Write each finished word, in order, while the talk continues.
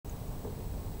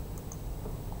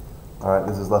Alright,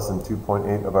 this is lesson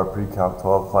 2.8 of our Pre-Calc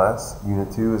 12 class.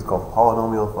 Unit 2 is called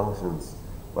Polynomial Functions.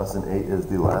 Lesson 8 is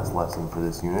the last lesson for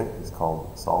this unit. It's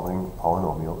called Solving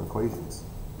Polynomial Equations.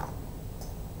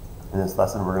 In this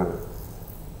lesson, we're going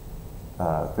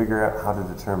to figure out how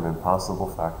to determine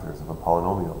possible factors of a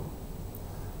polynomial.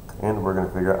 And we're going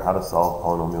to figure out how to solve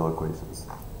polynomial equations.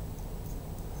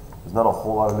 There's not a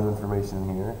whole lot of new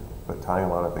information here, but tying a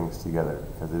lot of things together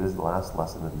because it is the last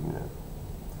lesson of the unit.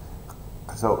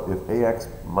 So if ax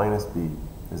minus b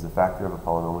is a factor of a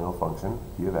polynomial function,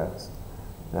 p of x,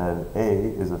 then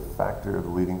a is a factor of the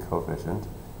leading coefficient,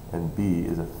 and b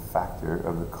is a factor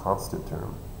of the constant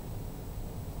term.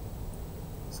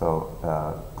 So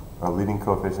our leading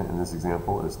coefficient in this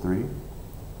example is 3.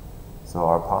 So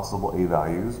our possible a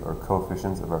values, or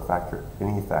coefficients of our factor,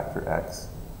 any factor x,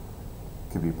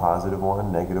 could be positive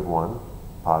 1, negative 1,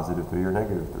 positive 3, or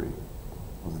negative 3.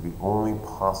 Those are the only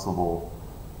possible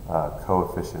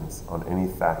coefficients on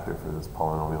any factor for this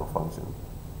polynomial function.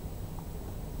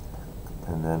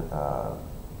 And then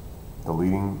the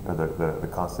leading, or the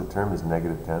constant term is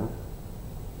negative 10.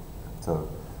 So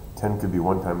 10 could be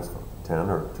 1 times 10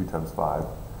 or 2 times 5.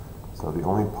 So the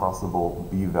only possible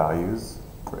b values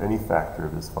for any factor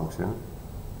of this function,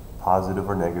 positive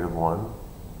or negative 1,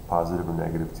 positive or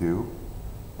negative 2,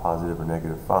 positive or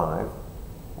negative 5,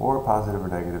 or positive or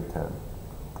negative 10.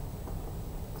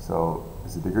 So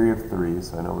it's a degree of 3,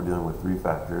 so I know we're dealing with 3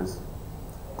 factors.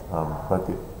 But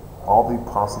all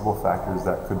the possible factors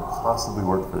that could possibly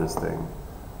work for this thing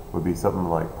would be something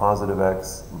like positive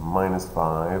x minus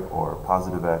 5, or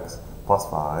positive x plus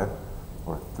 5,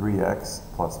 or 3x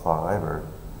plus 5,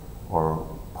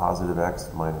 or positive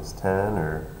x minus 10,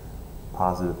 or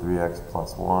positive 3x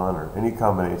plus 1, or any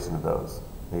combination of those,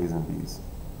 a's and b's.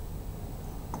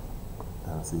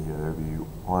 Let's see here, there'd be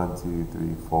 1, 2,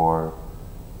 3, 4,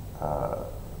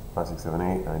 5, 6, 7,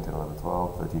 8, 9, 10, 11,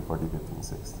 12, 13, 14, 15,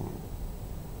 16.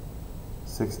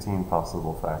 16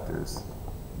 possible factors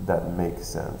that make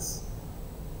sense.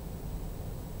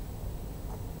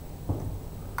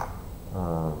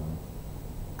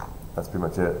 That's pretty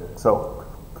much it. So,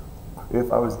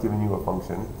 if I was giving you a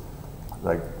function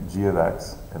like g of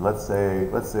x, and let's say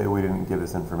we didn't give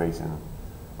this information.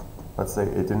 Let's say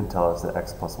it didn't tell us that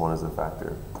x plus 1 is a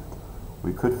factor.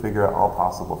 We could figure out all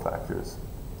possible factors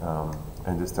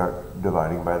and just start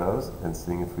dividing by those and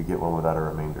seeing if we get one without a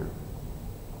remainder.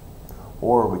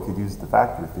 Or we could use the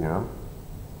factor theorem.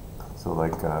 So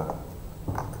like,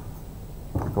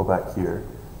 we go back here.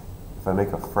 If I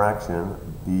make a fraction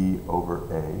b over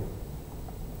a,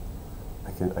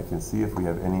 I can see if we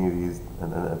have any of these,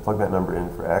 and then I plug that number in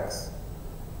for x.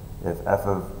 If f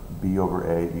of b over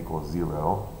a equals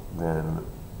 0, then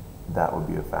that would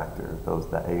be a factor,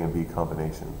 that a and b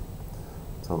combination.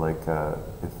 So like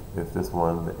if this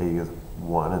one, the a is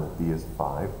 1 and the b is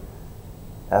 5,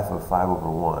 f of 5 over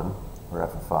 1, or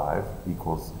f of 5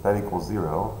 equals, if that equals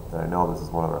 0, then I know this is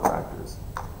one of our factors.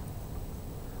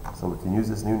 So we can use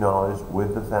this new knowledge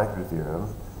with the factor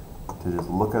theorem to just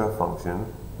look at a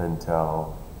function and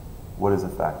tell what is a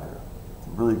factor. It's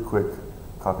a really quick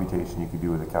computation you could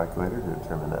do with a calculator to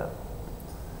determine that.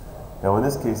 Now in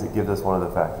this case it gives us one of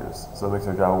the factors, so it makes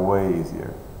our job way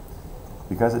easier.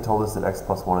 Because it told us that x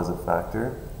plus 1 is a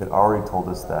factor, it already told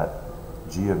us that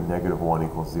g of negative 1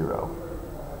 equals 0,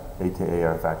 aka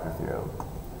our factor theorem.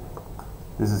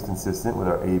 This is consistent with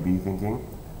our a-b thinking.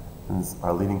 Since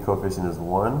our leading coefficient is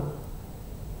 1,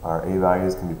 our a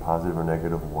values can be positive or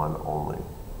negative 1 only.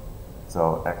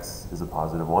 So x is a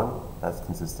positive 1, that's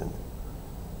consistent.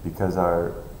 Because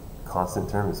our constant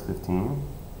term is 15,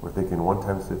 we're thinking 1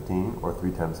 times 15 or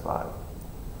 3 times 5.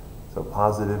 So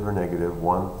positive or negative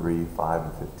 1, 3, 5,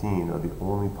 and 15 are the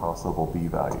only possible b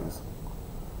values.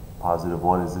 Positive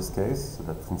 1 is this case, so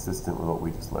that's consistent with what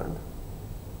we just learned.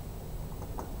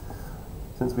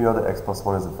 Since we know that x plus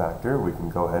 1 is a factor, we can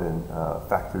go ahead and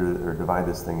factor or divide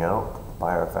this thing out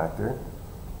by our factor.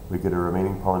 We get a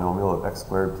remaining polynomial of x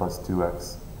squared plus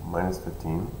 2x minus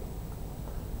 15.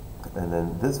 And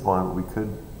then this one, we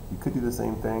could do the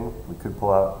same thing. We could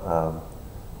pull out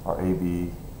our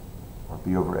ab, or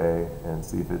b over a, and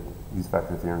see if use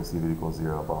factor theorem to see if it equals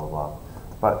 0, blah, blah, blah.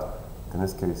 But in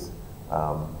this case,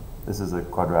 this is a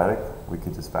quadratic. We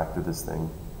could just factor this thing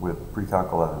with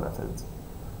Precalc 11 methods.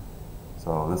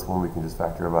 So this one we can just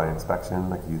factor by inspection,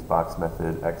 like use box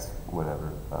method, x,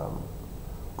 whatever,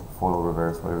 FOIL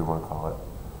reverse, whatever you want to call it.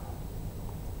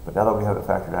 But now that we have it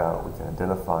factored out, we can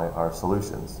identify our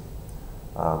solutions.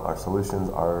 Our solutions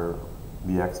are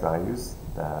the x values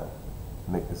that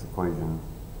make this equation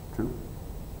true.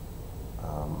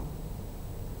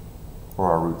 Or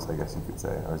our roots, I guess you could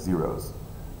say, our zeros.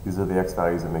 These are the x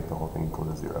values that make the whole thing equal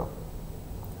to 0.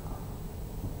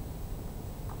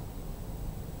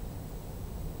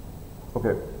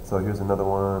 Okay, so here's another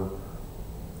one.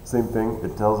 Same thing,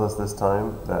 it tells us this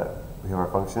time that we have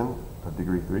our function of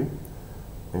degree 3,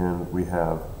 and we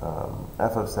have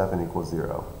f of 7 equals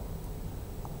 0.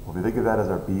 Well, if we think of that as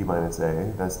our b minus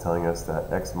a, that's telling us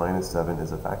that x minus 7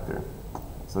 is a factor.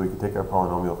 So we can take our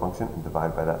polynomial function and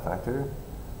divide by that factor.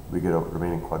 We get a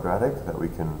remaining quadratic that we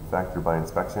can factor by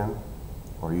inspection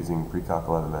or using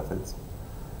precalculus methods.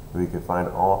 We can find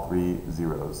all 3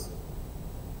 zeros.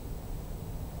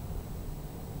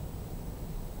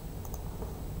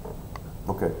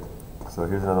 Okay, so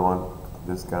here's another one.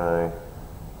 This guy is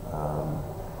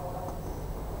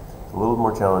a little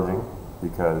more challenging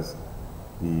because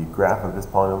the graph of this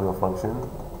polynomial function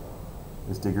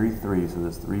is degree 3, so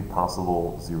there's 3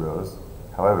 possible zeros.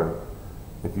 However,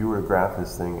 if you were to graph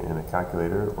this thing in a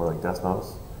calculator or like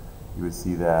Desmos, you would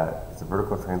see that it's a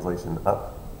vertical translation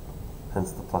up,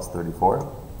 hence the plus 34.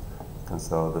 And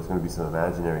so there's going to be some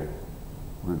imaginary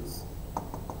roots.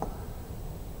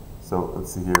 So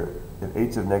let's see here. If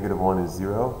h of negative 1 is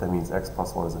 0, that means x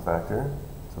plus 1 is a factor.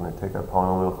 So we're going to take our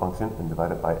polynomial function and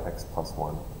divide it by x plus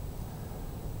 1.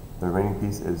 The remaining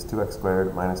piece is 2x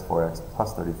squared minus 4x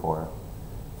plus 34.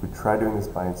 If we try doing this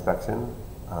by inspection,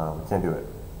 we can't do it.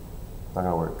 It's not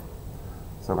going to work.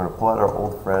 So we're going to pull out our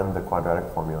old friend, the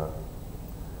quadratic formula.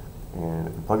 And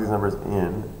if we plug these numbers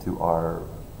in to our,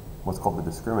 what's called the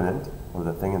discriminant, or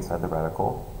the thing inside the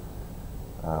radical,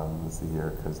 let's see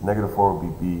here, because negative 4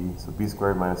 would be b, so b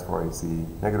squared minus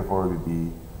 4ac, negative 4 would be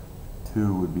b,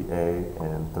 2 would be a,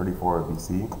 and 34 would be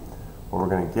c. What we're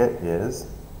going to get is,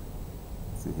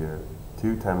 let's see here,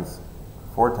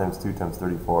 4 times 2 times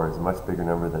 34 is a much bigger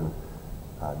number than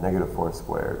negative 4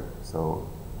 squared. So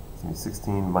it's going to be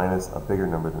 16 minus a bigger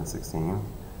number than 16.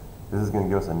 This is going to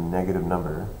give us a negative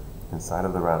number inside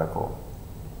of the radical.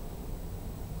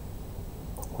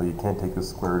 Well, you can't take the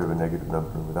square root of a negative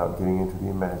number without getting into the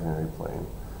imaginary plane.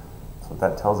 So what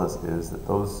that tells us is that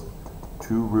those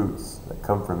 2 roots that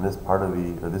come from this part of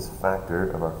the, or this factor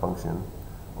of our function,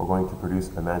 are going to produce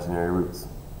imaginary roots.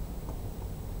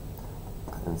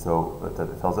 And so what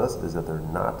that tells us is that they're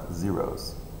not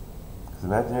zeros. Because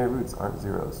imaginary roots aren't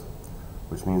zeros,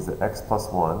 which means that x plus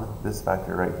 1, this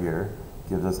factor right here,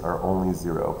 gives us our only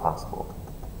 0 possible.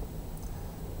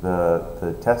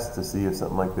 The test to see if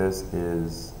something like this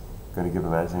is going to give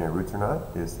imaginary roots or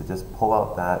not is to just pull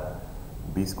out that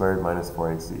b squared minus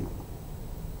 4ac.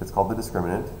 It's called the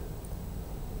discriminant.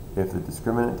 If the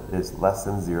discriminant is less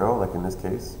than 0, like in this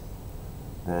case,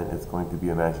 then it's going to be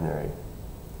imaginary.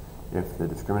 If the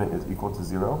discriminant is equal to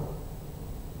 0,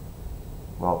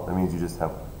 well, that means you just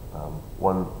have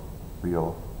one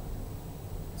real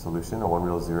solution, or one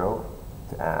real 0,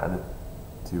 to add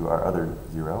to our other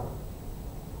 0.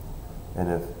 And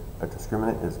if a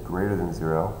discriminant is greater than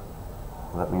 0,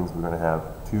 well, that means we're going to have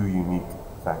 2 unique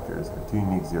factors, or 2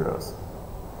 unique zeros.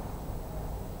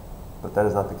 But that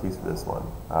is not the case for this one.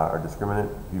 Our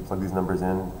discriminant, if you plug these numbers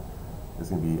in, is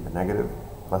going to be a negative,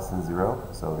 less than 0.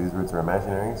 So these roots are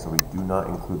imaginary, so we do not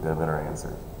include them in our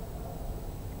answer.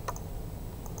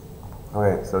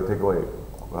 Okay, so takeaway.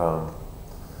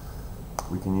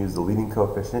 We can use the leading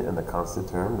coefficient and the constant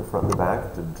term, the front and the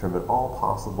back, to determine all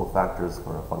possible factors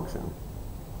for a function.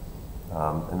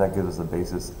 And that gives us a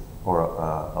basis, or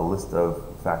a list of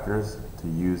factors to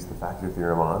use the factor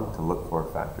theorem on to look for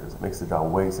factors. It makes the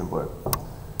job way simpler. We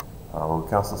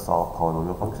can also solve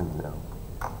polynomial functions now.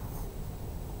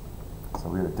 So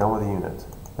we are done with the unit.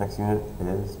 Next unit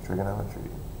is trigonometry.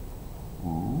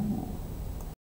 Ooh.